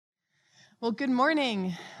Well, good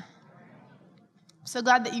morning. So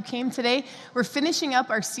glad that you came today. We're finishing up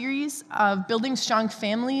our series of Building Strong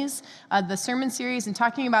Families, the sermon series, and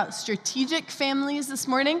talking about strategic families this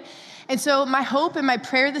morning. And so my hope and my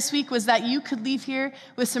prayer this week was that you could leave here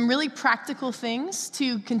with some really practical things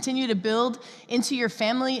to continue to build into your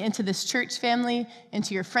family, into this church family,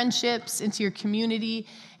 into your friendships, into your community,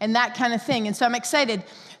 and that kind of thing. And so I'm excited.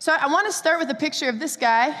 So I want to start with a picture of this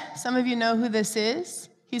guy. Some of you know who this is.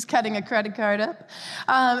 He's cutting a credit card up.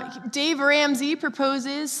 Dave Ramsey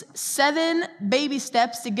proposes 7 baby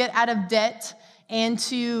steps to get out of debt and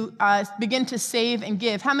to begin to save and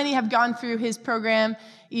give. How many have gone through his program,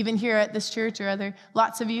 even here at this church or other?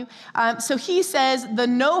 Lots of you. So he says the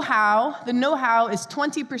know-how is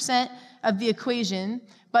 20% of the equation,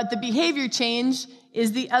 but the behavior change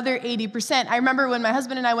is the other 80%. I remember when my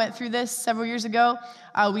husband and I went through this several years ago,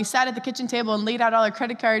 we sat at the kitchen table and laid out all our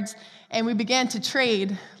credit cards, and we began to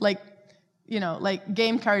trade like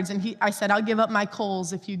game cards. And I said, I'll give up my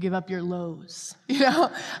Kohl's if you give up your Lowe's.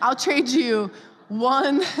 I'll trade you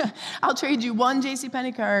one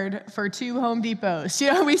JCPenney card for 2 Home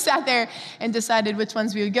Depots. We sat there and decided which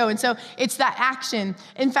ones we would go. And so it's that action.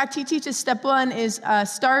 In fact, he teaches step 1 is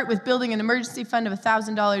start with building an emergency fund of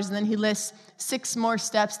 $1,000, and then he lists 6 more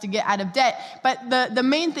steps to get out of debt. But the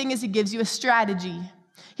main thing is he gives you a strategy.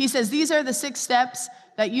 He says these are the 6 steps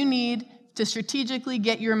that you need to strategically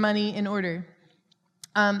get your money in order.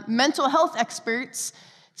 Mental health experts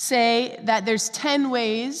say that there's 10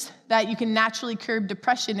 ways that you can naturally curb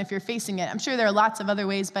depression if you're facing it. I'm sure there are lots of other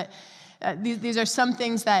ways, but these are some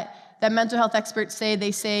things that mental health experts say.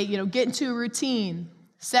 They say, get into a routine,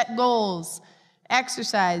 set goals,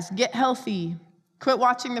 exercise, get healthy, quit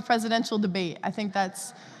watching the presidential debate. I think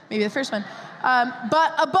that's maybe the first one.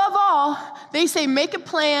 But above all, they say make a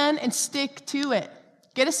plan and stick to it.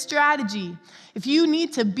 Get a strategy. If you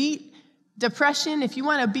need to beat depression, if you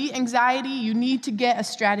want to beat anxiety, you need to get a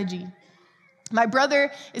strategy. My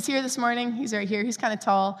brother is here this morning. He's right here. He's kind of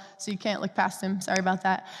tall, so you can't look past him. Sorry about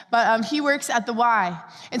that. But he works at the Y.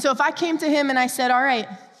 And so if I came to him and I said, all right,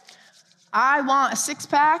 I want a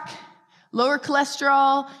 6-pack, lower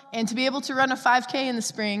cholesterol, and to be able to run a 5K in the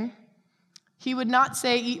spring, he would not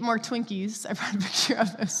say eat more Twinkies. I brought a picture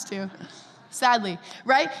of those too. Sadly,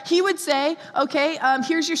 right? He would say, okay,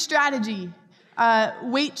 here's your strategy.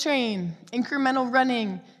 Weight train, incremental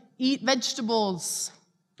running, eat vegetables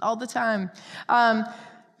all the time.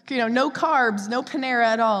 No carbs, no Panera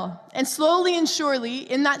at all. And slowly and surely,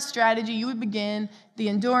 in that strategy, you would begin the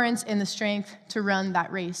endurance and the strength to run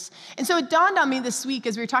that race. And so it dawned on me this week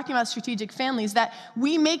as we were talking about strategic families that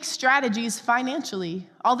we make strategies financially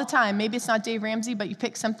all the time. Maybe it's not Dave Ramsey, but you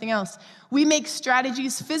pick something else. We make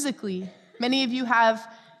strategies physically. Many of you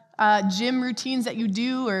have gym routines that you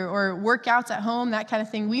do or workouts at home, that kind of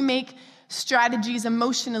thing. We make strategies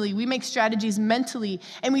emotionally. We make strategies mentally.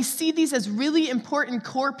 And we see these as really important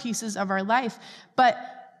core pieces of our life. But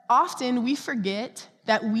often we forget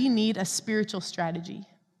that we need a spiritual strategy.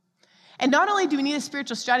 And not only do we need a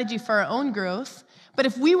spiritual strategy for our own growth, but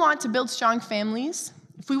if we want to build strong families,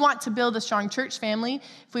 if we want to build a strong church family,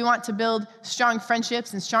 if we want to build strong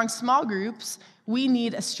friendships and strong small groups, we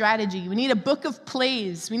need a strategy. We need a book of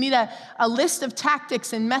plays. We need a list of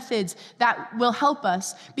tactics and methods that will help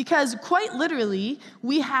us because quite literally,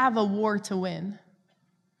 we have a war to win.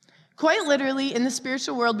 Quite literally, in the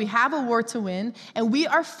spiritual world, we have a war to win, and we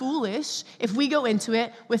are foolish if we go into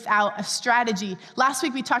it without a strategy. Last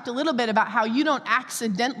week, we talked a little bit about how you don't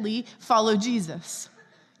accidentally follow Jesus.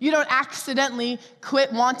 You don't accidentally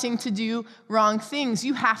quit wanting to do wrong things.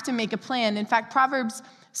 You have to make a plan. In fact, Proverbs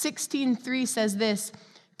 16:3 says this,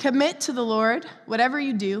 commit to the Lord whatever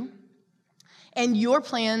you do, and your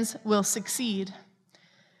plans will succeed.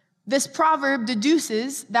 This proverb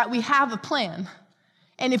deduces that we have a plan.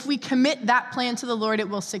 And if we commit that plan to the Lord, it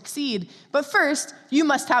will succeed. But first, you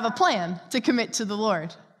must have a plan to commit to the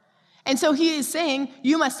Lord. And so he is saying,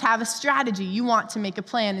 you must have a strategy. You want to make a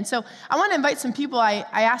plan. And so I want to invite some people I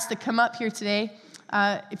asked to come up here today,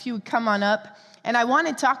 if you would come on up. And I want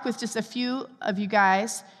to talk with just a few of you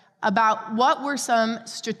guys about what were some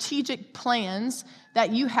strategic plans that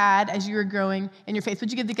you had as you were growing in your faith. Would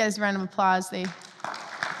you give the guys a round of applause?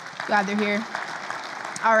 Glad they're here.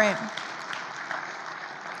 All right.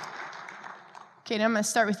 Caden, I'm going to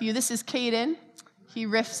start with you. This is Caden. He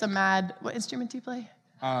riffs a mad. What instrument do you play?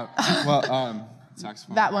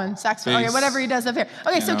 Saxophone. That one, saxophone. Okay, whatever he does up here.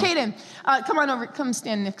 Okay, so Caden, come on over, come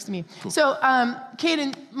stand next to me. Cool. So,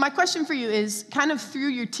 Caden, my question for you is kind of through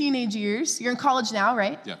your teenage years. You're in college now,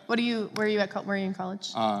 right? Yeah. Where are you in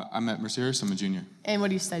college? I'm at Mercedes. I'm a junior. And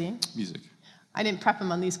what are you studying? Music. I didn't prep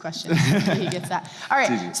him on these questions. He gets that. All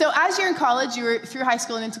right, so as you're in college, you were through high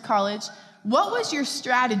school and into college, what was your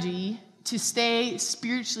strategy to stay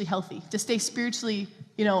spiritually healthy, to stay spiritually,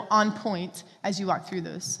 on point as you walked through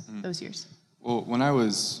those years? Well, when I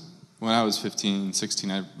was 15,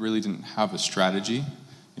 16, I really didn't have a strategy,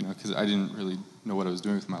 because I didn't really know what I was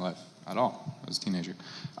doing with my life at all. I was a teenager.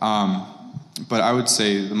 But I would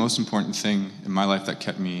say the most important thing in my life that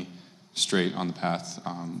kept me straight on the path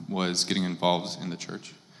was getting involved in the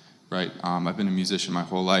church, right? I've been a musician my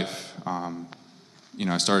whole life.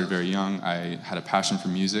 I started very young. I had a passion for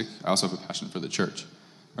music. I also have a passion for the church,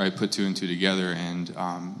 right? Put two and two together, and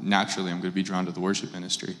naturally I'm going to be drawn to the worship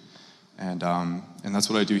ministry. And that's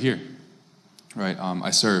what I do here, right?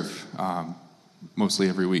 I serve mostly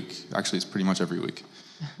every week. Actually, it's pretty much every week,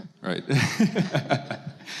 right?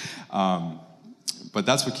 But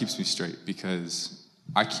that's what keeps me straight, because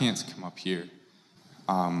I can't come up here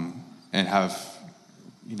and have,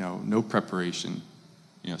 no preparation,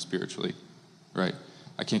 spiritually, right?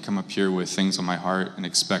 I can't come up here with things on my heart and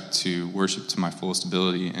expect to worship to my fullest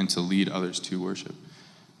ability and to lead others to worship,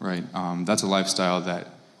 right? That's a lifestyle that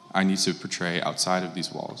I need to portray outside of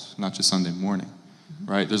these walls, not just Sunday morning,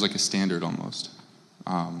 right? There's like a standard almost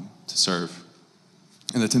to serve.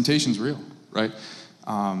 And the temptation's real, right?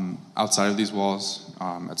 Outside of these walls,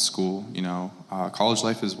 at school, college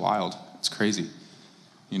life is wild. It's crazy,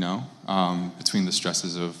 between the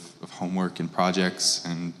stresses of homework and projects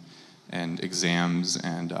and exams,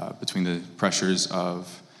 and between the pressures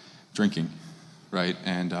of drinking, right?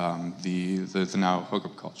 And the now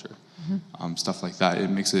hookup culture, stuff like that. It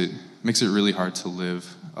makes it really hard to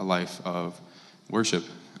live a life of worship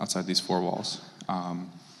outside these four walls,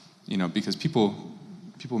 because people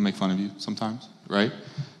make fun of you sometimes, right?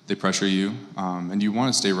 They pressure you, and you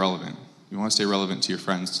want to stay relevant. You want to stay relevant to your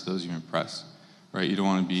friends, to those you impress, right? You don't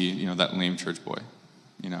want to be, that lame church boy,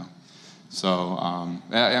 So,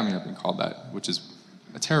 I've been called that, which is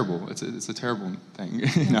it's a terrible thing,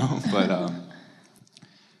 but...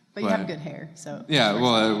 But you have good hair, so... Yeah,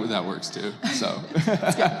 well, that works too, so...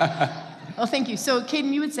 That's good. Well, thank you. So,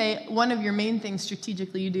 Caden, you would say one of your main things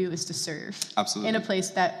strategically you do is to serve. Absolutely. In a place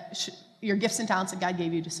that your gifts and talents that God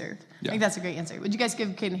gave you to serve. Yeah. I think that's a great answer. Would you guys give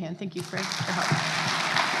Caden a hand? Thank you for help.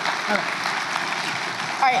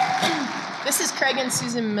 All right. This is Craig and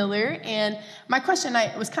Susan Miller, and my question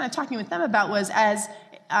I was kind of talking with them about was, as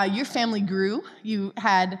your family grew, you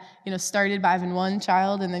had, started by having one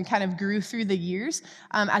child and then kind of grew through the years.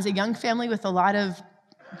 As a young family with a lot of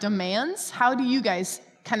demands, how do you guys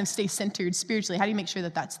kind of stay centered spiritually? How do you make sure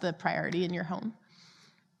that that's the priority in your home?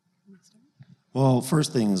 Well,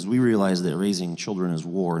 first thing is we realize that raising children is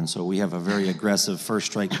war, and so we have a very aggressive first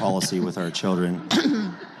strike policy with our children.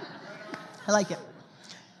 I like it.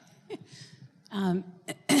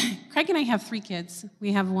 Craig and I have 3 kids.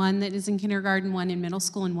 We have one that is in kindergarten, one in middle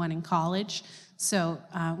school, and one in college. So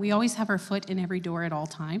we always have our foot in every door at all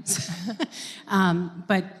times.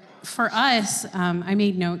 But for us, I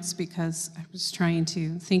made notes because I was trying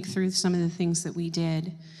to think through some of the things that we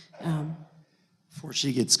did. Before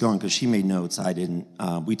she gets going, because she made notes, I didn't.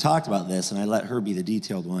 We talked about this, and I let her be the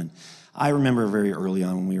detailed one. I remember very early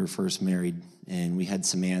on when we were first married, and we had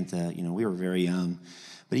Samantha. We were very young.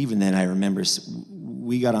 But even then, I remember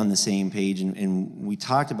we got on the same page, and we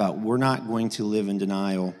talked about we're not going to live in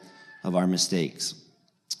denial of our mistakes.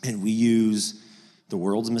 And we use the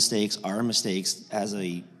world's mistakes, our mistakes, as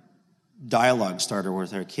a dialogue starter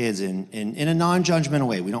with our kids in a non-judgmental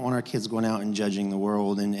way. We don't want our kids going out and judging the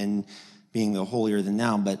world and being the holier than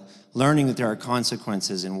thou, but learning that there are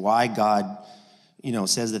consequences, and why God,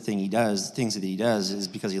 says the things that he does is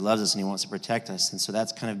because he loves us and he wants to protect us. And so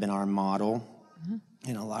that's kind of been our model.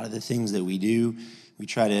 And a lot of the things that we do, we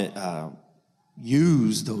try to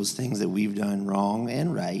use those things that we've done wrong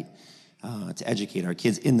and right to educate our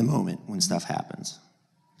kids in the moment when stuff happens.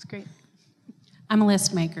 That's great. I'm a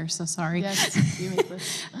list maker, so sorry. Yes, you make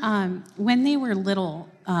lists. When they were little,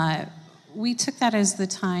 we took that as the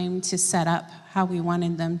time to set up how we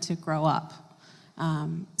wanted them to grow up.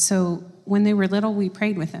 So when they were little, we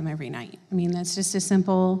prayed with them every night. That's just a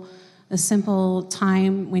simple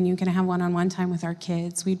time when you can have one-on-one time with our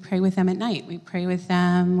kids. We'd pray with them at night. We'd pray with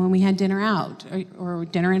them when we had dinner out or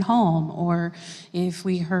dinner at home, or if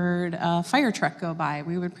we heard a fire truck go by,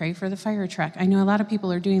 we would pray for the fire truck. I know a lot of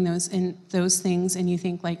people are doing those things, and you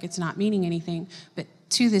think like it's not meaning anything, but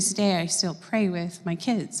to this day, I still pray with my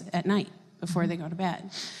kids at night before they go to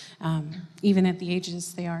bed, even at the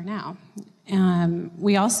ages they are now.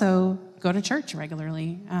 We also go to church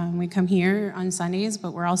regularly. We come here on Sundays,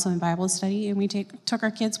 but we're also in Bible study, and we took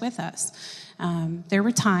our kids with us. There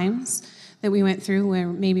were times that we went through where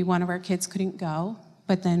maybe one of our kids couldn't go,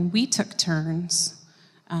 but then we took turns.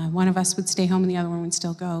 One of us would stay home and the other one would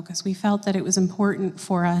still go, because we felt that it was important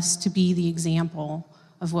for us to be the example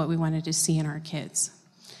of what we wanted to see in our kids.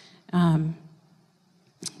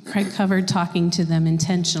 Craig covered talking to them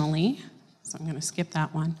intentionally, so I'm going to skip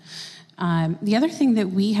that one. The other thing that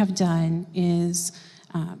we have done is,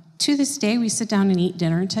 to this day, we sit down and eat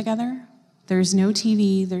dinner together. There's no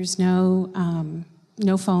TV, there's no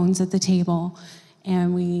phones at the table.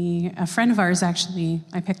 And a friend of ours actually,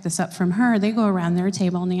 I picked this up from her, they go around their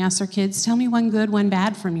table and they ask their kids, tell me one good, one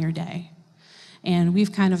bad from your day. And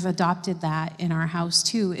we've kind of adopted that in our house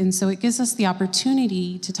too. And so it gives us the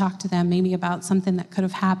opportunity to talk to them maybe about something that could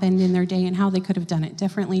have happened in their day and how they could have done it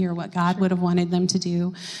differently, or what God would have wanted them to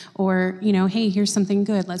do. Or, hey, here's something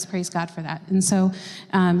good, let's praise God for that. And so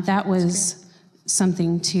that was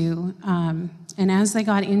something too. And as they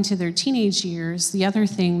got into their teenage years, the other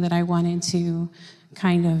thing that I wanted to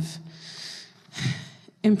kind of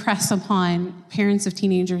impress upon parents of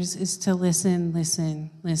teenagers is to listen.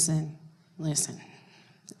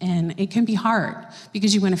 And it can be hard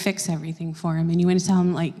because you want to fix everything for them and you want to tell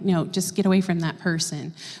them, like, no, just get away from that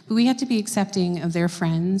person. But we have to be accepting of their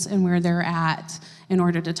friends and where they're at in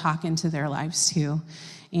order to talk into their lives too.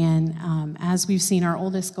 And as we've seen our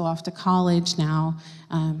oldest go off to college now,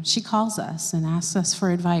 she calls us and asks us for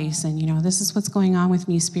advice. And, this is what's going on with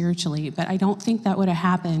me spiritually. But I don't think that would have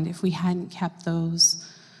happened if we hadn't kept those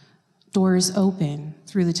doors open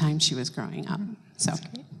through the time she was growing up. So,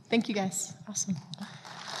 thank you, guys. Awesome.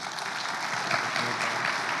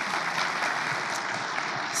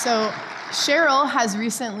 So Cheryl has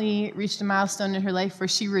recently reached a milestone in her life where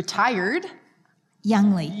she retired.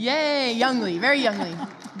 Youngly. Yay, youngly, very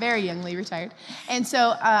youngly retired. And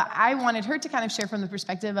so I wanted her to kind of share from the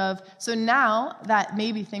perspective of, so now that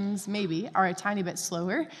things are a tiny bit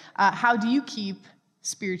slower, how do you keep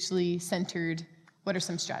spiritually centered? What are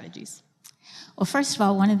some strategies? Well, first of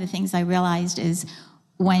all, one of the things I realized is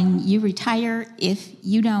when you retire, if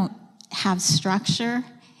you don't have structure,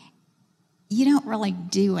 you don't really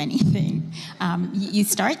do anything. You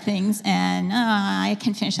start things and I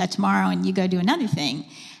can finish that tomorrow, and you go do another thing.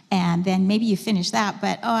 And then maybe you finish that,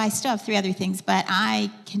 but I still have 3 other things, but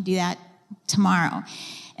I can do that tomorrow.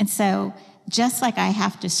 And so just like I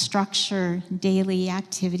have to structure daily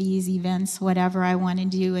activities, events, whatever I want to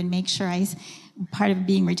do, and make sure part of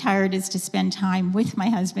being retired is to spend time with my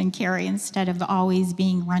husband, Carrie, instead of always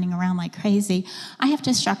running around like crazy. I have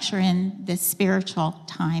to structure in this spiritual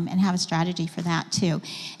time and have a strategy for that too.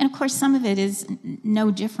 And of course, some of it is no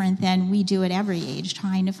different than we do at every age,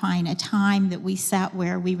 trying to find a time that we set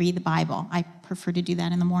where we read the Bible. I prefer to do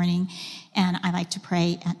that in the morning, and I like to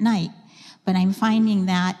pray at night. But I'm finding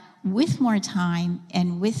that with more time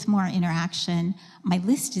and with more interaction, my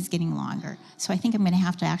list is getting longer. So I think I'm going to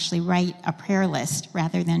have to actually write a prayer list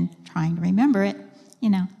rather than trying to remember it.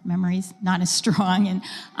 Memory's not as strong, and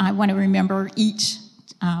I want to remember each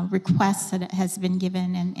request that has been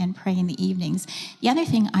given and pray in the evenings. The other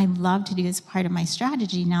thing I love to do as part of my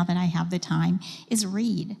strategy, now that I have the time, is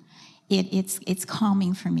read. It's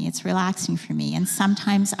calming for me. It's relaxing for me. And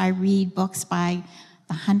sometimes I read books by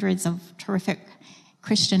the hundreds of terrific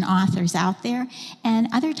Christian authors out there, and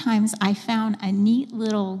other times I found a neat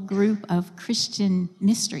little group of Christian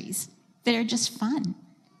mysteries that are just fun,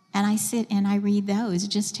 and I sit and I read those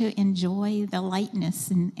just to enjoy the lightness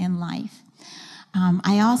in life.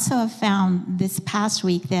 I also have found this past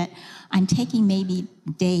week that I'm taking maybe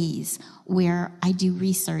days where I do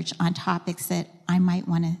research on topics that I might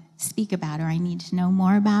want to speak about or I need to know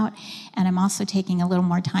more about. And I'm also taking a little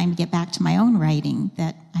more time to get back to my own writing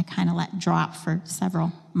that I kind of let drop for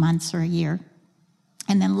several months or a year.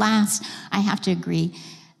 And then last, I have to agree,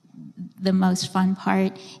 the most fun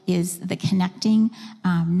part is the connecting,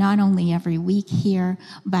 not only every week here,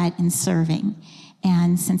 but in serving.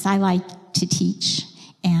 And since I like to teach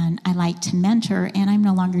and I like to mentor, and I'm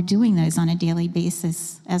no longer doing those on a daily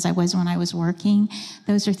basis as I was when I was working,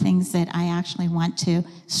 those are things that I actually want to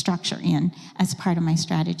structure in as part of my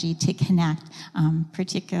strategy to connect.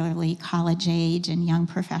 Particularly college age and young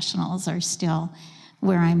professionals are still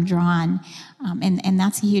where I'm drawn. And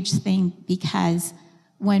that's a huge thing, because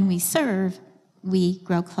when we serve, we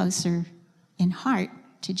grow closer in heart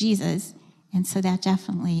to Jesus. And so that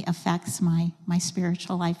definitely affects my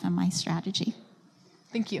spiritual life and my strategy.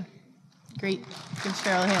 Thank you. Great. Give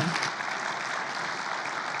Cheryl a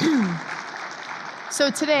hand.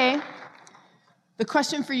 So today, the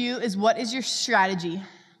question for you is, what is your strategy?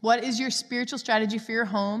 What is your spiritual strategy for your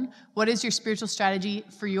home? What is your spiritual strategy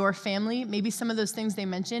for your family? Maybe some of those things they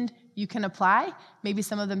mentioned you can apply. Maybe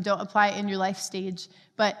some of them don't apply in your life stage,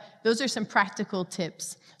 but those are some practical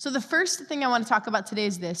tips. So the first thing I want to talk about today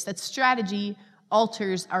is this, that strategy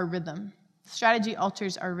alters our rhythm. Strategy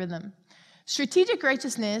alters our rhythm. Strategic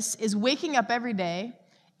righteousness is waking up every day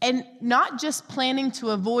and not just planning to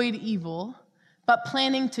avoid evil, but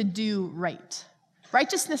planning to do right.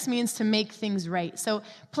 Righteousness means to make things right. So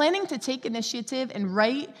planning to take initiative and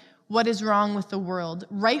right what is wrong with the world,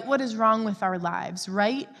 right what is wrong with our lives,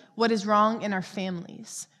 right what is wrong in our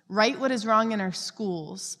families, right what is wrong in our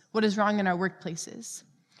schools, what is wrong in our workplaces.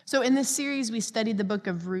 So in this series, we studied the book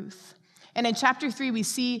of Ruth. And in chapter 3, we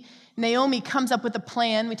see Naomi comes up with a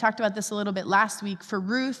plan. We talked about this a little bit last week, for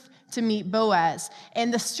Ruth to meet Boaz.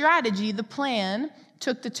 And the strategy, the plan,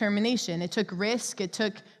 took determination. It took risk. It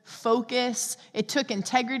took focus. It took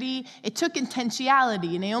integrity. It took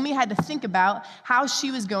intentionality. Naomi had to think about how she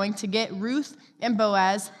was going to get Ruth and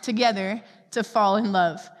Boaz together to fall in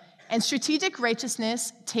love. And strategic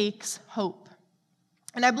righteousness takes hope.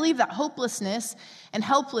 And I believe that hopelessness and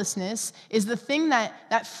helplessness is the thing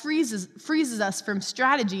that freezes us from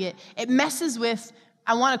strategy. It messes with,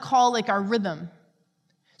 I want to call, like, our rhythm.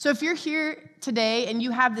 So if you're here today and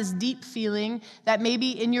you have this deep feeling that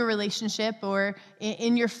maybe in your relationship or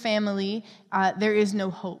in your family, there is no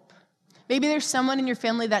hope. Maybe there's someone in your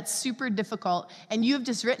family that's super difficult and you have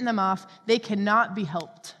just written them off. They cannot be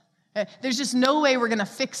helped. There's just no way we're going to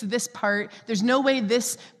fix this part. There's no way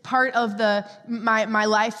this part of my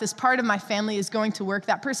life, this part of my family is going to work.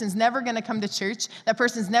 That person's never going to come to church. That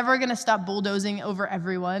person's never going to stop bulldozing over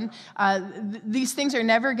everyone. These things are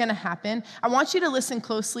never going to happen. I want you to listen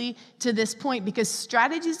closely to this point, because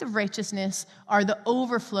strategies of righteousness are the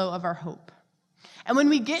overflow of our hope. And when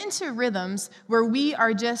we get into rhythms where we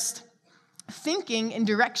are just thinking in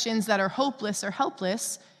directions that are hopeless or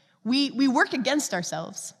helpless, we work against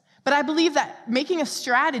ourselves. But I believe that making a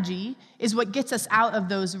strategy is what gets us out of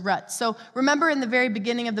those ruts. So remember, in the very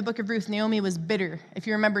beginning of the book of Ruth, Naomi was bitter. If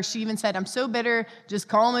you remember, she even said, I'm so bitter, just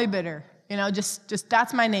call me bitter. You know, just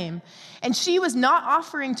that's my name. And she was not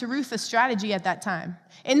offering to Ruth a strategy at that time.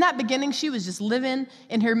 In that beginning, she was just living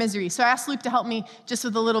in her misery. So I asked Luke to help me just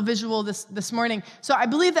with a little visual this morning. So I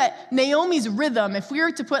believe that Naomi's rhythm, if we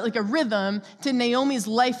were to put like a rhythm to Naomi's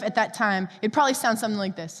life at that time, it'd probably sound something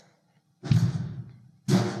like this.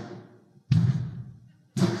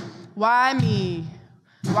 Why me?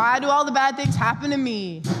 Why do all the bad things happen to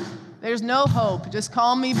me? There's no hope. Just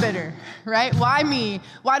call me bitter, right? Why me?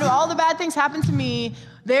 Why do all the bad things happen to me?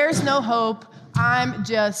 There's no hope. I'm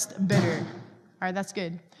just bitter. All right, that's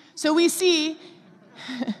good. So we see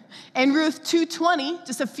in Ruth 2:20,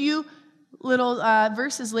 just a few little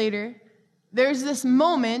verses later, there's this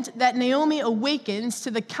moment that Naomi awakens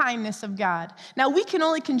to the kindness of God. Now, we can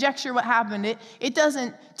only conjecture what happened. It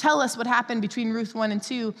doesn't tell us what happened between Ruth 1 and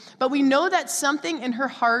 2, but we know that something in her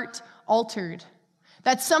heart altered,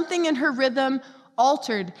 that something in her rhythm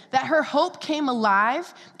altered, that her hope came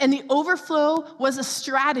alive, and the overflow was a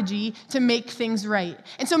strategy to make things right.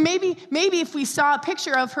 And so maybe if we saw a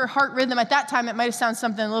picture of her heart rhythm at that time, it might have sounded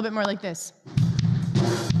something a little bit more like this.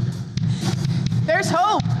 There's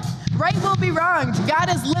hope. Right will be wronged. God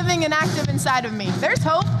is living and active inside of me. There's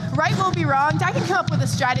hope. Right will be wronged. I can come up with a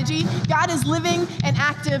strategy. God is living and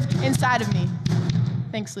active inside of me.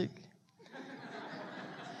 Thanks, Luke.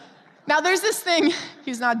 Now, there's this thing.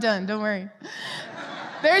 He's not done. Don't worry.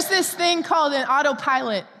 There's this thing called an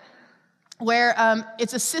autopilot, where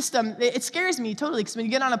it's a system. It scares me totally, because when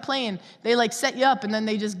you get on a plane, they like set you up and then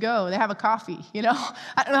they just go. They have a coffee, you know?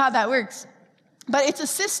 I don't know how that works. But it's a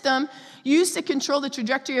system used to control the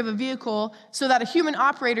trajectory of a vehicle so that a human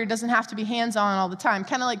operator doesn't have to be hands-on all the time.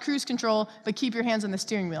 Kind of like cruise control, but keep your hands on the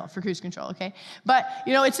steering wheel for cruise control, okay? But,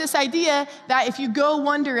 you know, it's this idea that if you go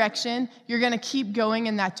one direction, you're going to keep going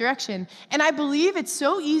in that direction. And I believe it's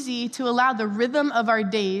so easy to allow the rhythm of our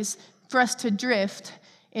days for us to drift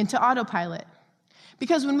into autopilot.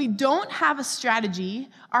 Because when we don't have a strategy,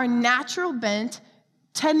 our natural bent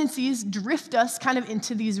tendencies drift us kind of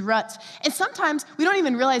into these ruts. And sometimes we don't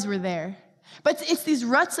even realize we're there. But it's these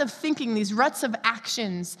ruts of thinking, these ruts of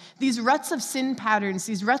actions, these ruts of sin patterns,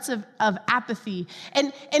 these ruts of apathy.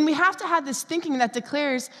 And we have to have this thinking that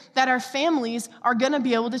declares that our families are going to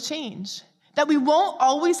be able to change. That we won't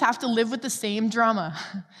always have to live with the same drama.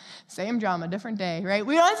 Same drama, different day, right?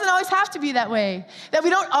 We don't always have to be that way. That we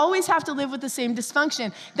don't always have to live with the same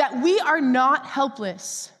dysfunction. That we are not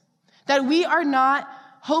helpless. That we are not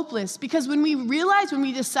hopeless, because when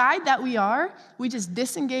we decide that we are, we just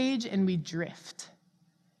disengage and we drift.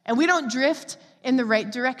 And we don't drift in the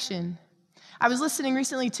right direction. I was listening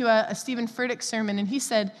recently to a Stephen Furtick sermon, and he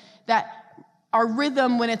said that our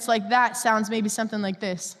rhythm, when it's like that, sounds maybe something like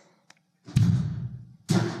this.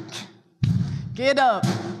 get up,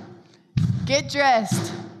 get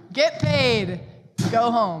dressed, get paid, go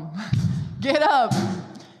home. Get up,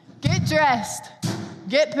 get dressed,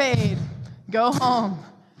 get paid, go home.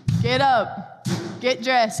 Get up, get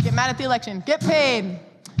dressed, get mad at the election, get paid,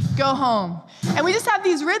 go home. And we just have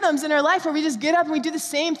these rhythms in our life where we just get up and we do the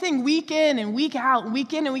same thing week in and week out,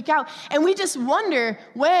 week in and week out. And we just wonder,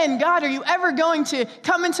 when, God, are you ever going to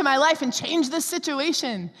come into my life and change this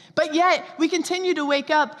situation? But yet, we continue to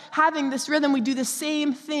wake up having this rhythm. We do the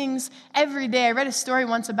same things every day. I read a story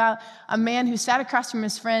once about a man who sat across from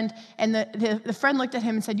his friend, and the friend looked at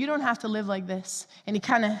him and said, you don't have to live like this. And he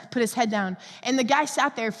kind of put his head down. And the guy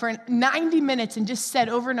sat there for 90 minutes and just said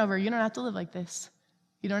over and over, you don't have to live like this.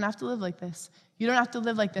 You don't have to live like this. You don't have to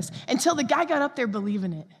live like this. Until the guy got up there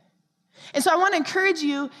believing it. And so I want to encourage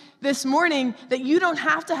you this morning that you don't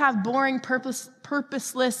have to have boring,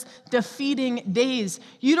 purposeless, defeating days.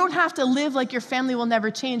 You don't have to live like your family will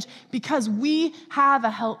never change, because we have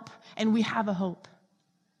a help and we have a hope.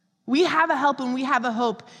 We have a help and we have a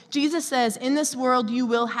hope. Jesus says, in this world you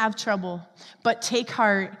will have trouble, but take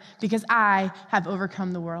heart because I have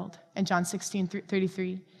overcome the world. In John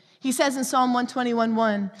 16:33. He says in Psalm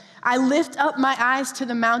 121:1, I lift up my eyes to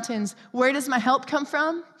the mountains. Where does my help come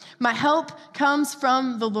from? My help comes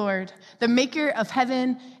from the Lord, the maker of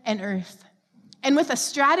heaven and earth. And with a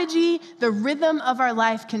strategy, the rhythm of our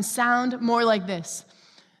life can sound more like this.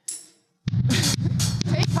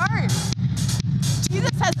 Take heart.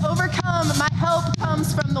 Jesus has overcome. My help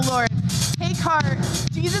comes from the Lord. Take heart.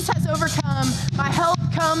 Jesus has overcome. My help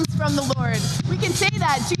comes from the Lord. We can say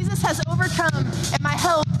that. Jesus has overcome, and my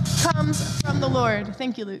help comes from the Lord.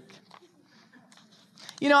 Thank you, Luke.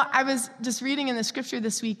 You know, I was just reading in the scripture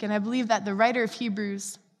this week, and I believe that the writer of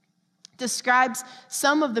Hebrews describes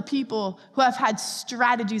some of the people who have had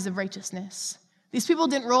strategies of righteousness. These people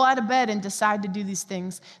didn't roll out of bed and decide to do these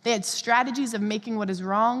things. They had strategies of making what is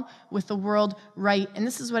wrong with the world right. And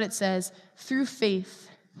this is what it says: through faith,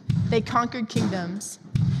 they conquered kingdoms.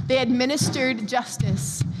 They administered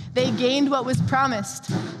justice. They gained what was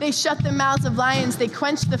promised. They shut the mouths of lions. They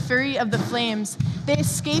quenched the fury of the flames. They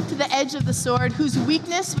escaped the edge of the sword, whose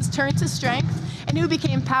weakness was turned to strength, and who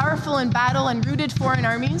became powerful in battle and routed foreign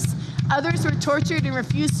armies. Others were tortured and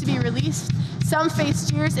refused to be released. Some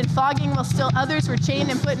faced jeers and flogging, while still others were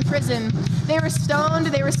chained and put in prison. They were stoned,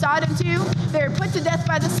 they were sawed in two, they were put to death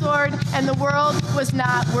by the sword, and the world was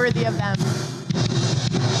not worthy of them.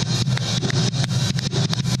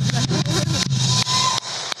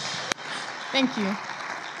 Thank you.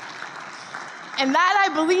 And that,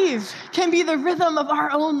 I believe, can be the rhythm of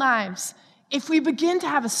our own lives if we begin to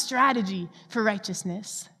have a strategy for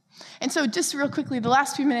righteousness. And so just real quickly, the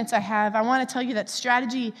last few minutes I have, I want to tell you that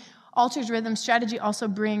strategy alters rhythm. Strategy also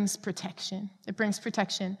brings protection. It brings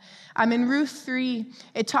protection. In Ruth 3,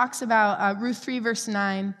 it talks about Ruth 3, verse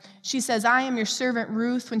 9. She says, I am your servant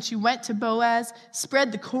Ruth. When she went to Boaz,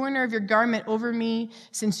 spread the corner of your garment over me,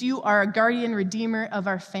 since you are a guardian redeemer of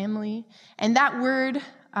our family. And that word,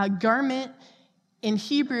 garment, in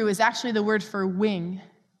Hebrew is actually the word for wing.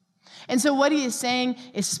 And so what he is saying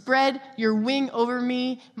is, spread your wing over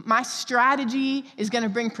me. My strategy is going to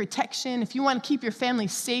bring protection. If you want to keep your family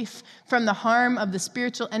safe from the harm of the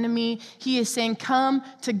spiritual enemy, he is saying, come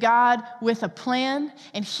to God with a plan,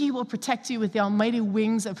 and he will protect you with the almighty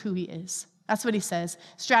wings of who he is. That's what he says.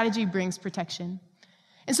 Strategy brings protection.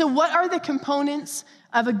 And so what are the components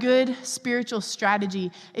of a good spiritual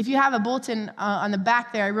strategy? If you have a bulletin on the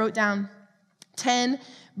back there, I wrote down 10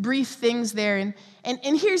 brief things there.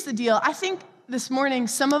 And here's the deal. I think this morning,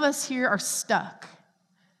 some of us here are stuck.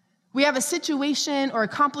 We have a situation or a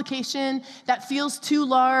complication that feels too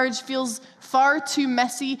large, feels far too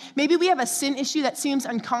messy. Maybe we have a sin issue that seems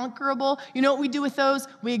unconquerable. You know what we do with those?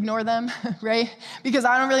 We ignore them, right? Because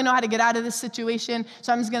I don't really know how to get out of this situation,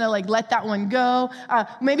 so I'm just going to let that one go.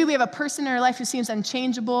 Maybe we have a person in our life who seems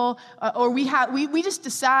unchangeable, or we just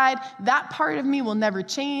decide that part of me will never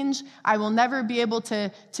change. I will never be able to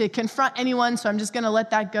confront anyone, so I'm just going to let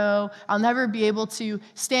that go. I'll never be able to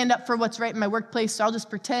stand up for what's right in my workplace, so I'll just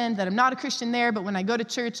pretend that I'm not a Christian there, but when I go to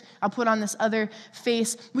church, I'll put on this other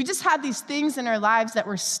face. We just have these things in our lives that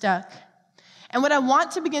we're stuck. And what I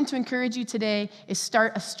want to begin to encourage you today is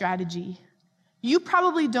start a strategy. You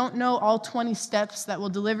probably don't know all 20 steps that will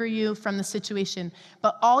deliver you from the situation,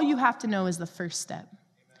 but all you have to know is the first step.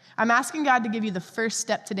 I'm asking God to give you the first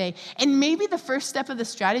step today. And maybe the first step of the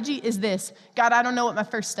strategy is this: God, I don't know what my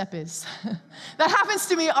first step is. That happens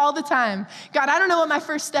to me all the time. God, I don't know what my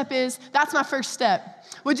first step is. That's my first step.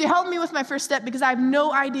 Would you help me with my first step? Because I have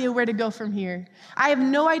no idea where to go from here. I have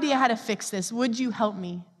no idea how to fix this. Would you help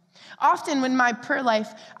me? Often in my prayer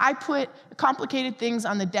life, I put complicated things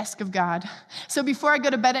on the desk of God. So before I go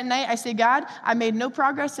to bed at night, I say, God, I made no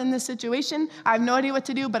progress in this situation. I have no idea what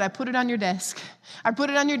to do, but I put it on your desk. I put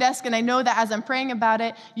it on your desk, and I know that as I'm praying about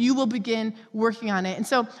it, you will begin working on it. And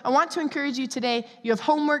so I want to encourage you today. You have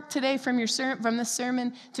homework today from this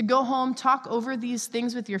sermon to go home, talk over these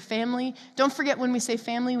things with your family. Don't forget, when we say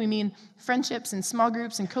family, we mean friendships and small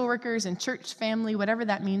groups and coworkers and church family, whatever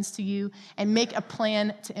that means to you, and make a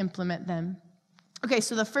plan to implement them. Okay,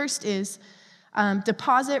 so the first is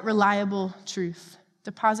deposit reliable truth.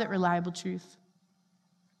 Deposit reliable truth.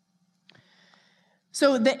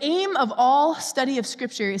 So the aim of all study of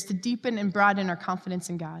Scripture is to deepen and broaden our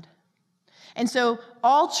confidence in God. And so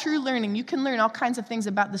all true learning, you can learn all kinds of things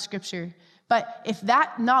about the Scripture, but if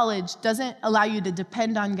that knowledge doesn't allow you to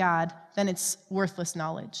depend on God, then it's worthless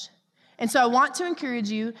knowledge. And so I want to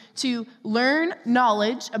encourage you to learn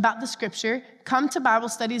knowledge about the Scripture, come to Bible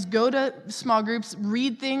studies, go to small groups,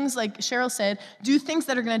 read things like Cheryl said, do things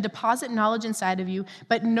that are going to deposit knowledge inside of you,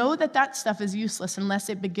 but know that that stuff is useless unless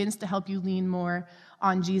it begins to help you lean more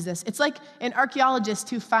on Jesus. It's like an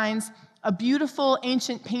archaeologist who finds a beautiful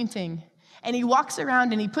ancient painting, and he walks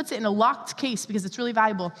around and he puts it in a locked case because it's really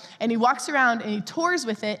valuable, and he walks around and he tours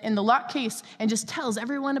with it in the locked case and just tells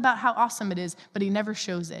everyone about how awesome it is, but he never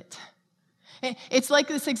shows it. It's like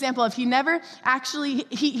this example of he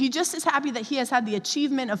just is happy that he has had the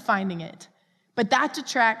achievement of finding it. But that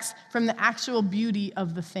detracts from the actual beauty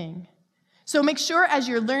of the thing. So make sure as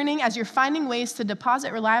you're learning, as you're finding ways to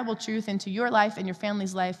deposit reliable truth into your life and your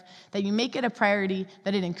family's life, that you make it a priority,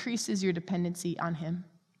 that it increases your dependency on him.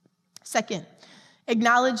 Second,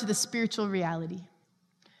 acknowledge the spiritual reality.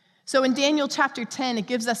 So in Daniel chapter 10, it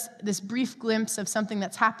gives us this brief glimpse of something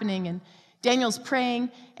that's happening, and Daniel's praying,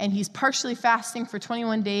 and he's partially fasting for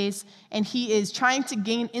 21 days, and he is trying to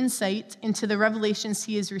gain insight into the revelations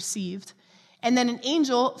he has received. And then an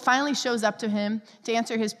angel finally shows up to him to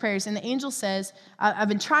answer his prayers, and the angel says, I've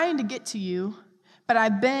been trying to get to you, but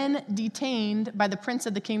I've been detained by the prince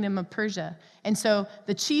of the kingdom of Persia. And so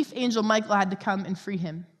the chief angel Michael had to come and free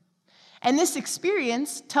him. And this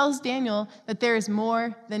experience tells Daniel that there is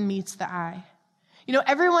more than meets the eye. You know,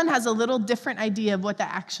 everyone has a little different idea of what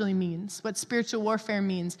that actually means, what spiritual warfare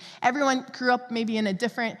means. Everyone grew up maybe in a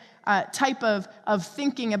different type of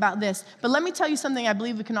thinking about this. But let me tell you something I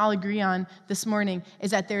believe we can all agree on this morning,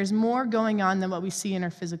 is that there's more going on than what we see in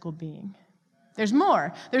our physical being. There's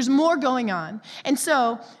more. There's more going on. And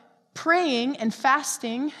so praying and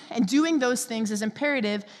fasting and doing those things is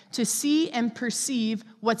imperative to see and perceive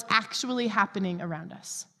what's actually happening around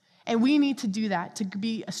us. And we need to do that to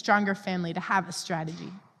be a stronger family, to have a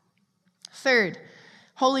strategy. Third,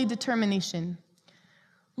 holy determination.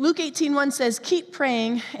 Luke 18:1 says, keep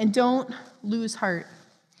praying and don't lose heart.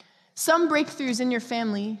 Some breakthroughs in your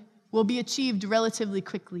family will be achieved relatively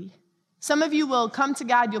quickly. Some of you will come to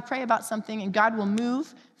God, you'll pray about something, and God will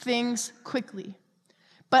move things quickly.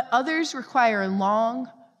 But others require a long,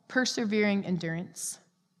 persevering endurance.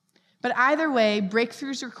 But either way,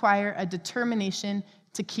 breakthroughs require a determination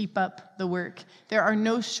to keep up the work. There are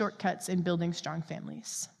no shortcuts in building strong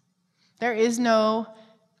families. There is no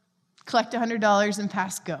collect $100 and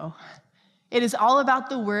pass go. It is all about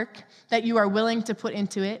the work that you are willing to put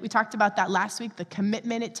into it. We talked about that last week, the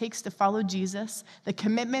commitment it takes to follow Jesus, the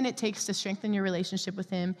commitment it takes to strengthen your relationship with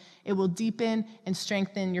him. It will deepen and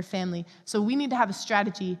strengthen your family. So we need to have a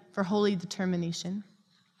strategy for holy determination.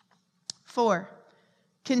 4,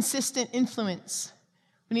 consistent influence.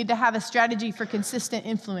 We need to have a strategy for consistent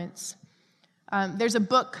influence. There's a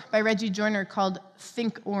book by Reggie Joiner called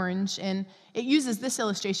Think Orange, and it uses this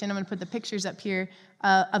illustration. I'm going to put the pictures up here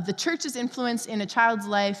of the church's influence in a child's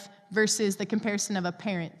life versus the comparison of a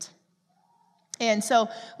parent. And so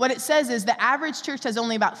what it says is the average church has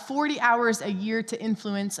only about 40 hours a year to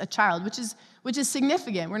influence a child, which is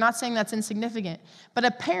significant. We're not saying that's insignificant. But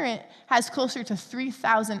a parent has closer to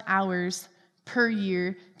 3,000 hours per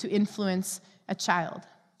year to influence a child.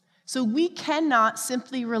 So we cannot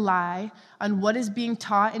simply rely on what is being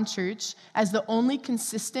taught in church as the only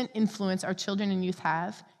consistent influence our children and youth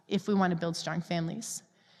have if we want to build strong families.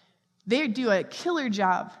 They do a killer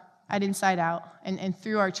job at Inside Out and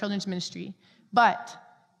through our children's ministry, but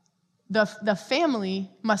the family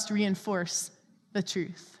must reinforce the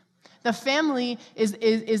truth. The family is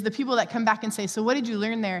the people that come back and say, so what did you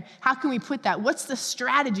learn there? How can we put that? What's the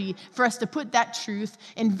strategy for us to put that truth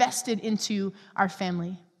invested into our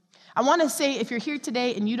family? I want to say, if you're here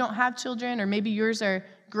today and you don't have children, or maybe yours are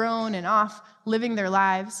grown and off living their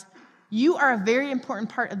lives, you are a very important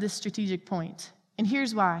part of this strategic point. And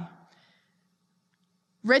here's why.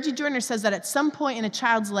 Reggie Joiner says that at some point in a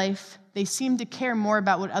child's life, they seem to care more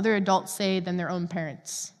about what other adults say than their own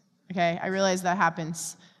parents. Okay, I realize that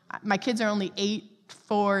happens. My kids are only 8,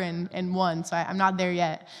 4, and 1, so I'm not there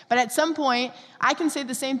yet. But at some point, I can say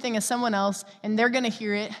the same thing as someone else, and they're going to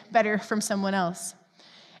hear it better from someone else.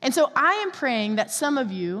 And so I am praying that some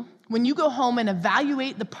of you, when you go home and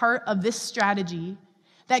evaluate the part of this strategy,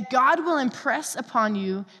 that God will impress upon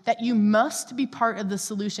you that you must be part of the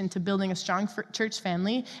solution to building a strong church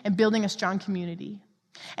family and building a strong community.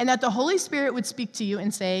 And that the Holy Spirit would speak to you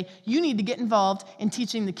and say, you need to get involved in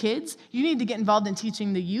teaching the kids. You need to get involved in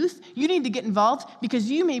teaching the youth. You need to get involved because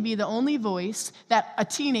you may be the only voice that a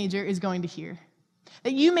teenager is going to hear.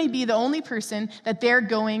 That you may be the only person that they're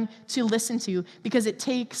going to listen to because it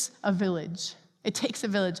takes a village. It takes a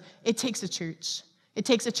village. It takes a church. It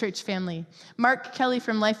takes a church family. Mark Kelly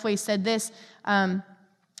from Lifeway said this,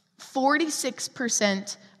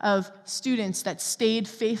 46% of students that stayed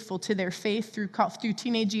faithful to their faith through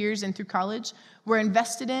teenage years and through college were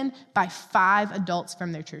invested in by 5 adults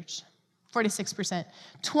from their church. 46%.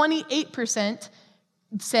 28%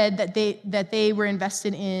 said that they were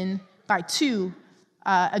invested in by 2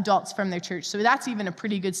 adults from their church. So that's even a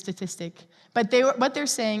pretty good statistic. But what they're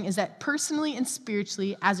saying is that personally and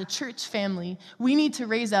spiritually, as a church family, we need to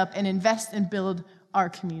raise up and invest and build our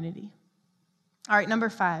community. All right, number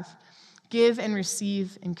 5, give and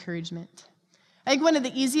receive encouragement. I think one of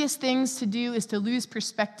the easiest things to do is to lose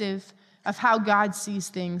perspective of how God sees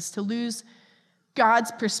things, to lose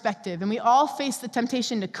God's perspective. And we all face the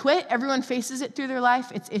temptation to quit. Everyone faces it through their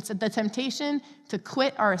life. It's the temptation to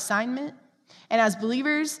quit our assignment. And as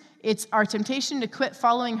believers, it's our temptation to quit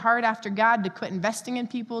following hard after God, to quit investing in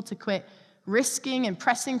people, to quit risking and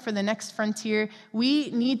pressing for the next frontier. We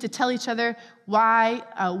need to tell each other why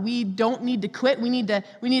we don't need to quit. We need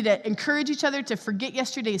to encourage each other to forget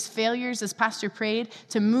yesterday's failures, as Pastor prayed,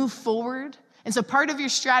 to move forward. And so part of your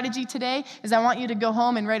strategy today is I want you to go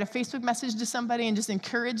home and write a Facebook message to somebody and just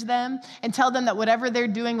encourage them and tell them that whatever they're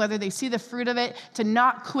doing, whether they see the fruit of it, to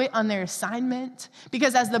not quit on their assignment.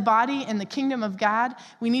 Because as the body and the kingdom of God,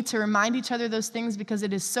 we need to remind each other those things because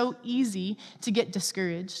it is so easy to get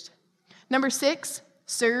discouraged. Number 6,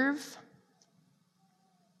 serve.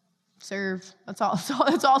 Serve. That's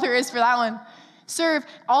all there is for that one. Serve.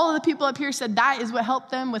 All of the people up here said that is what helped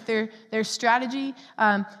them with their strategy.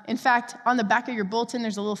 In fact, on the back of your bulletin,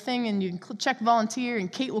 there's a little thing, and you can check volunteer, and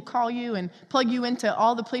Kate will call you and plug you into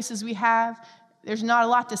all the places we have. There's not a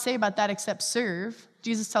lot to say about that except serve.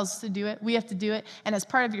 Jesus tells us to do it. We have to do it. And as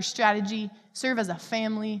part of your strategy, serve as a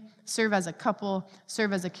family, serve as a couple,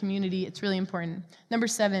 serve as a community. It's really important. Number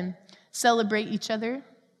 7, celebrate each other.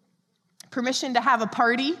 Permission to have a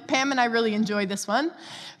party. Pam and I really enjoy this one.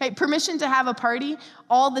 Okay, permission to have a party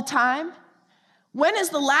all the time. When is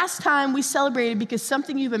the last time we celebrated because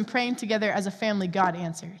something you've been praying together as a family, God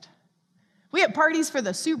answered? We have parties for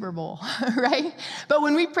the Super Bowl, right? But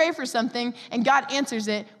when we pray for something and God answers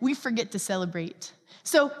it, we forget to celebrate.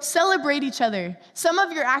 So celebrate each other. Some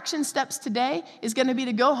of your action steps today is going to be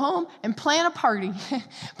to go home and plan a party.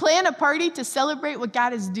 Plan a party to celebrate what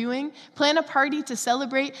God is doing. Plan a party to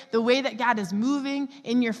celebrate the way that God is moving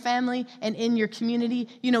in your family and in your community.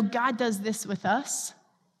 You know, God does this with us.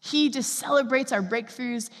 He just celebrates our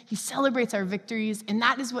breakthroughs. He celebrates our victories, and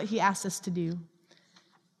that is what he asks us to do.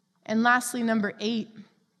 And lastly, number 8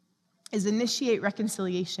 is initiate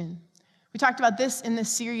reconciliation. We talked about this in this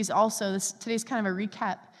series also. Today's kind of a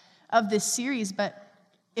recap of this series, but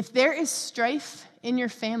if there is strife in your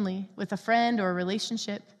family with a friend or a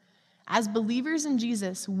relationship, as believers in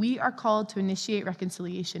Jesus, we are called to initiate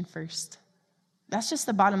reconciliation first. That's just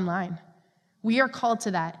the bottom line. We are called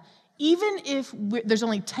to that. Even if there's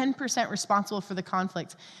only 10% responsible for the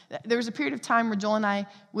conflict. There was a period of time where Joel and I,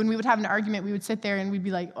 when we would have an argument, we would sit there and we'd be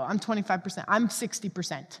like, oh, I'm 25%, I'm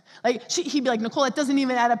 60%. He'd be like, Nicole, that doesn't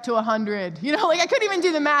even add up to 100. You know, I couldn't even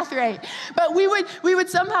do the math right. But we would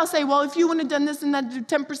somehow say, well, if you wouldn't have done this and that,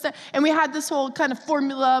 10%. And we had this whole kind of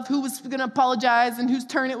formula of who was going to apologize and whose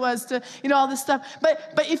turn it was to, all this stuff. But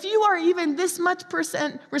if you are even this much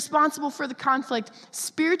percent responsible for the conflict,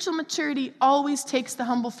 spiritual maturity always takes the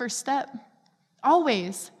humble first step.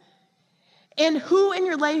 Always. And who in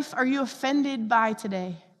your life are you offended by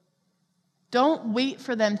today? Don't wait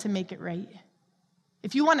for them to make it right.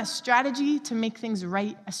 If you want a strategy to make things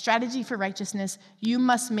right, a strategy for righteousness, you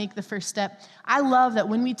must make the first step. I love that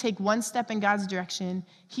when we take one step in God's direction,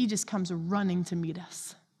 he just comes running to meet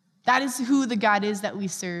us. That is who the God is that we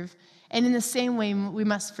serve. And in the same way, we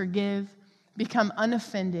must forgive, become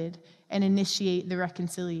unoffended, and initiate the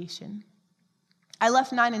reconciliation. I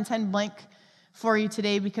left 9 and 10 blank for you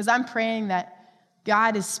today because I'm praying that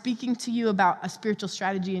God is speaking to you about a spiritual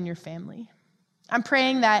strategy in your family. I'm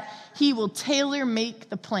praying that he will tailor-make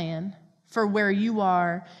the plan for where you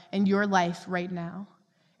are in your life right now,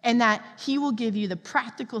 and that he will give you the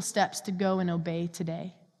practical steps to go and obey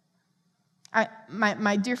today.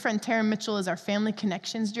 My dear friend Tara Mitchell is our family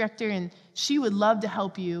connections director, and she would love to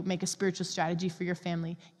help you make a spiritual strategy for your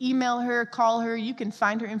family. Email her, call her. You can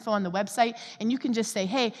find her info on the website, and you can just say,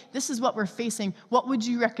 hey, this is what we're facing. What would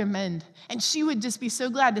you recommend? And she would just be so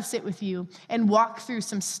glad to sit with you and walk through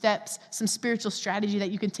some steps, some spiritual strategy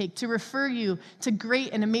that you can take to refer you to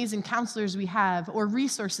great and amazing counselors we have or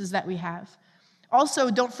resources that we have.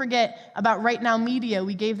 Also, don't forget about Right Now Media.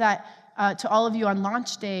 We gave that to all of you on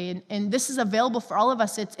launch day, and this is available for all of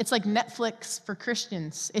us. It's like Netflix for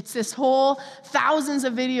Christians. It's this whole thousands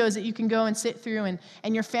of videos that you can go and sit through,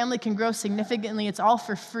 and your family can grow significantly. It's all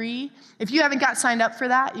for free. If you haven't got signed up for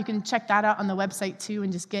that, you can check that out on the website too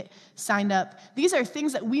and just get signed up. These are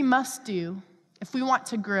things that we must do if we want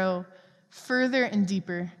to grow further and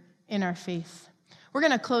deeper in our faith. We're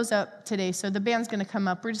going to close up today, so the band's going to come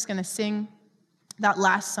up. We're just going to sing that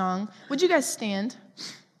last song. Would you guys stand?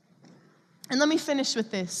 And let me finish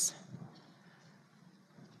with this.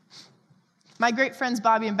 My great friends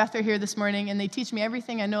Bobby and Beth are here this morning, and they teach me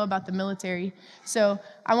everything I know about the military. So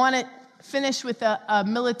I want to finish with a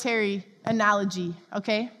military analogy,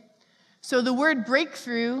 okay? So the word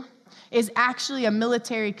breakthrough is actually a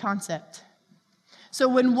military concept. So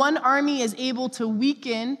when one army is able to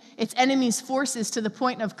weaken its enemy's forces to the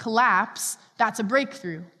point of collapse, that's a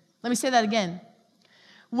breakthrough. Let me say that again.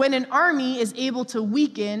 When an army is able to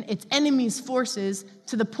weaken its enemy's forces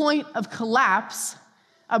to the point of collapse,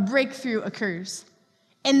 a breakthrough occurs.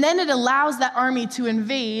 And then it allows that army to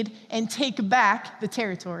invade and take back the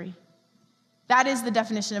territory. That is the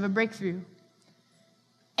definition of a breakthrough.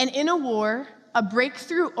 And in a war, a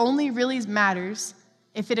breakthrough only really matters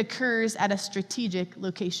if it occurs at a strategic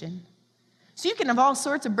location. So you can have all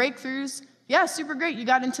sorts of breakthroughs. Yeah, super great. You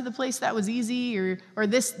got into the place that was easy, or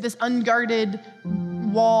this unguarded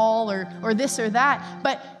wall, or this or that.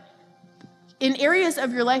 But in areas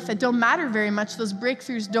of your life that don't matter very much, those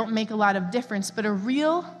breakthroughs don't make a lot of difference. But a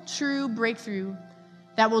real, true breakthrough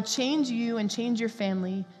that will change you and change your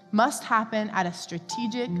family must happen at a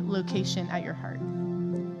strategic location at your heart.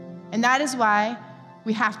 And that is why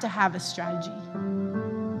we have to have a strategy.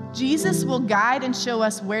 Jesus will guide and show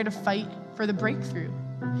us where to fight for the breakthrough.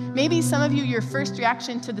 Maybe some of you, your first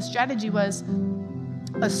reaction to the strategy was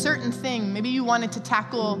a certain thing. Maybe you wanted to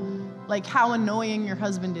tackle like how annoying your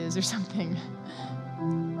husband is or something.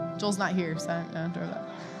 Joel's not here, so I don't know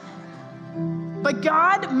that. But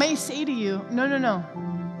God may say to you, no.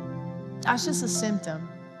 That's just a symptom.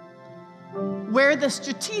 Where the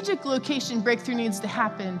strategic location breakthrough needs to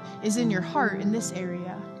happen is in your heart in this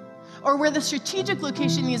area. Or where the strategic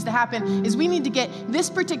location needs to happen is we need to get this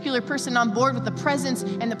particular person on board with the presence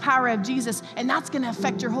and the power of Jesus, and that's going to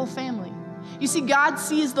affect your whole family. You see, God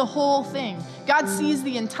sees the whole thing. God sees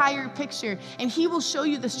the entire picture, and he will show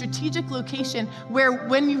you the strategic location where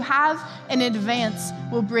when you have an advance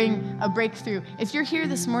will bring a breakthrough. If you're here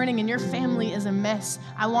this morning and your family is a mess,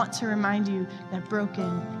 I want to remind you that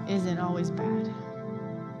broken isn't always bad.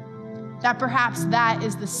 That perhaps that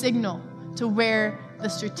is the signal to where the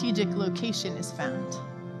strategic location is found.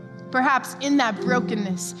 Perhaps in that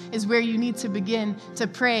brokenness is where you need to begin to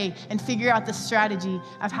pray and figure out the strategy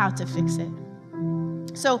of how to fix it.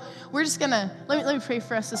 So we're just gonna, let me pray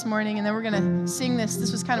for us this morning, and then we're gonna sing this.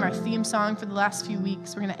 This was kind of our theme song for the last few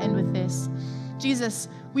weeks. We're gonna end with this. Jesus,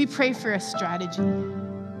 we pray for a strategy.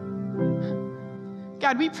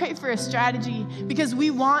 God, we pray for a strategy because we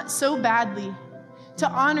want so badly to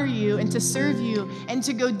honor you and to serve you and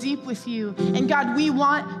to go deep with you. And God, we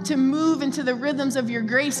want to move into the rhythms of your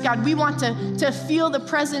grace. God, we want to feel the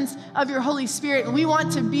presence of your Holy Spirit. And we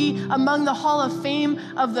want to be among the hall of fame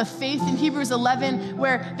of the faith in Hebrews 11,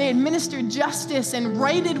 where they administered justice and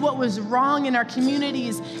righted what was wrong in our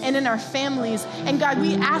communities and in our families. And God,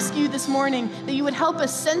 we ask you this morning that you would help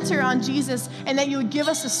us center on Jesus and that you would give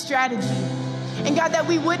us a strategy. And God, that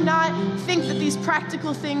we would not think that these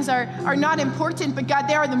practical things are not important, but God,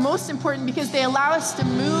 they are the most important because they allow us to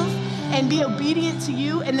move and be obedient to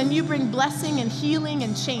you, and then you bring blessing and healing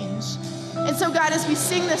and change. And so God, as we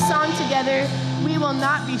sing this song together, we will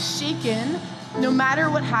not be shaken no matter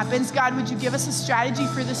what happens. God, would you give us a strategy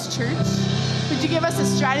for this church? Would you give us a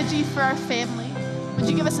strategy for our family? Would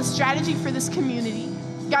you give us a strategy for this community?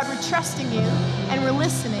 God, we're trusting you and we're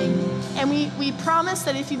listening, and we promise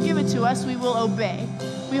that if you give it to us, we will obey.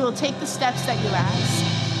 We will take the steps that you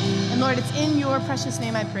ask. And Lord, it's in your precious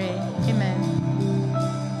name I pray. Amen.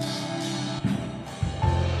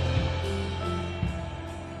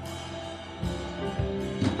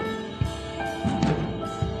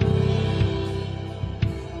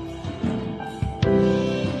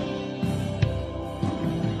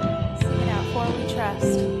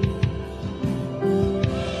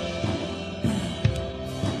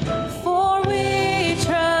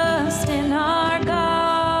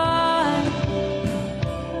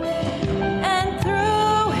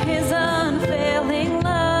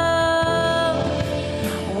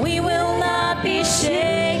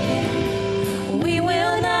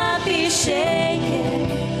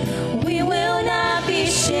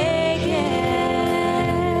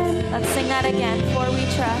 again, for we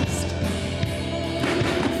trust.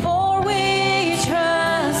 For we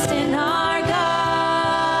trust in our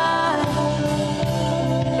God,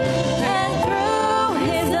 and through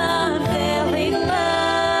his unfailing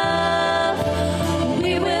love,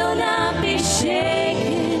 we will not be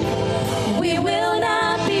shaken. We will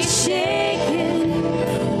not be shaken.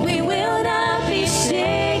 We will not be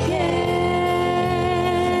shaken.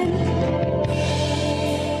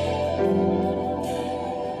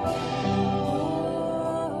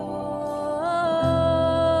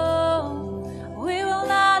 We will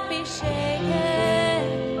not be shaken.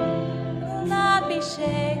 We will not be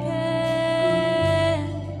shaken.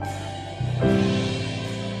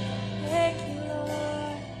 Thank you,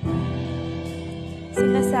 Lord.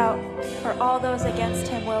 Sing this out. For all those against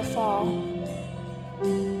him will fall.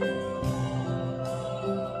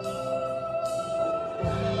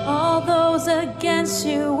 All those against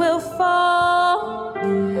you will fall.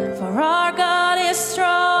 For our